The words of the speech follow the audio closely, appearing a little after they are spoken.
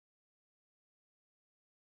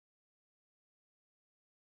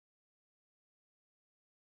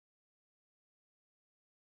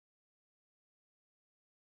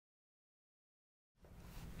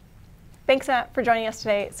Thanks, Matt, for joining us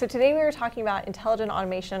today. So today we were talking about intelligent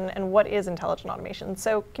automation and what is intelligent automation.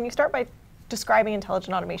 So can you start by describing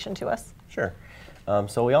intelligent automation to us? Sure.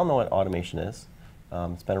 So we all know what automation is.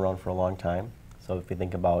 It's been around for a long time. So if we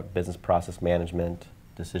think about business process management,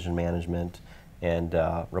 decision management, and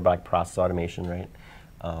robotic process automation, right?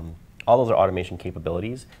 All those are automation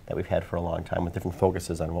capabilities that we've had for a long time with different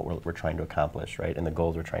focuses on what we're trying to accomplish, right, and the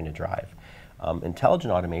goals we're trying to drive.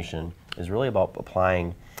 Intelligent automation is really about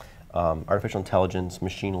applying artificial intelligence,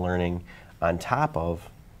 machine learning on top of,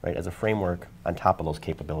 right, as a framework on top of those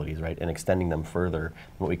capabilities, right, and extending them further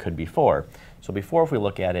than what we could before. So before, if we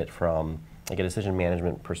look at it from like a decision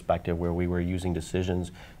management perspective where we were using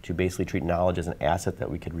decisions to basically treat knowledge as an asset that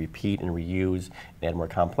we could repeat and reuse and add more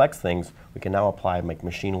complex things, we can now apply like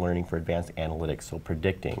machine learning for advanced analytics, so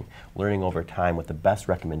predicting, learning over time what the best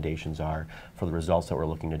recommendations are for the results that we're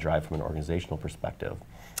looking to drive from an organizational perspective.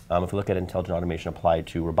 If we look at intelligent automation applied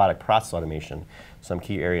to robotic process automation, some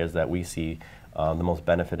key areas that we see the most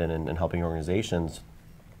benefit in helping organizations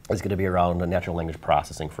is going to be around natural language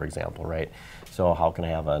processing, for example, right? So how can I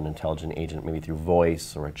have an intelligent agent, maybe through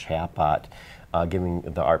voice or a chat bot, giving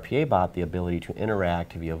the RPA bot the ability to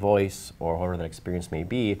interact via voice or however that experience may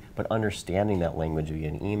be, but understanding that language via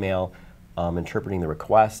an email, interpreting the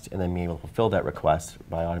request, and then being able to fulfill that request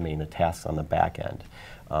by automating the tasks on the back end.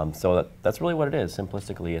 So that's really what it is.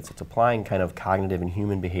 Simplistically, it's applying kind of cognitive and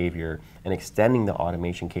human behavior and extending the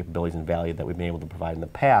automation capabilities and value that we've been able to provide in the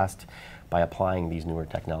past by applying these newer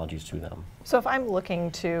technologies to them. So if I'm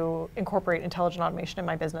looking to incorporate intelligent automation in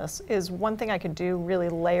my business, is one thing I could do really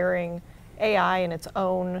layering AI in its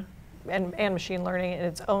own, and machine learning in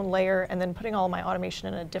its own layer, and then putting all my automation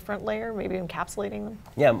in a different layer, maybe encapsulating them?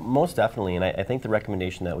 Yeah, most definitely. And I think the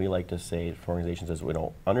recommendation that we like to say for organizations is,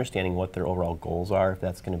 understanding what their overall goals are, if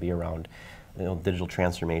that's going to be around digital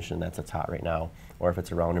transformation, that's hot right now, or if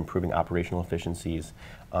it's around improving operational efficiencies,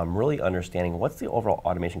 really understanding what's the overall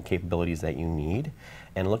automation capabilities that you need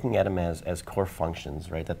and looking at them as core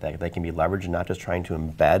functions, right, that they can be leveraged and not just trying to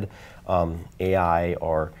embed AI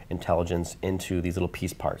or intelligence into these little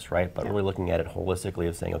piece parts, right, but really looking at it holistically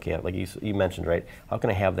of saying, okay, like you mentioned, right, how can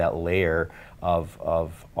I have that layer of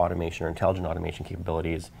automation or intelligent automation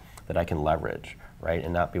capabilities that I can leverage, right,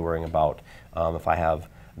 and not be worrying about if I have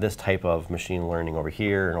this type of machine learning over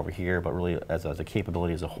here, but really as a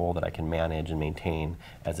capability as a whole that I can manage and maintain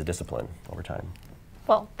as a discipline over time.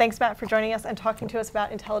 Well, thanks, Matt, for joining us and talking to us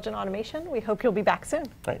about intelligent automation. We hope you'll be back soon. All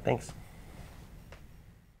right, thanks.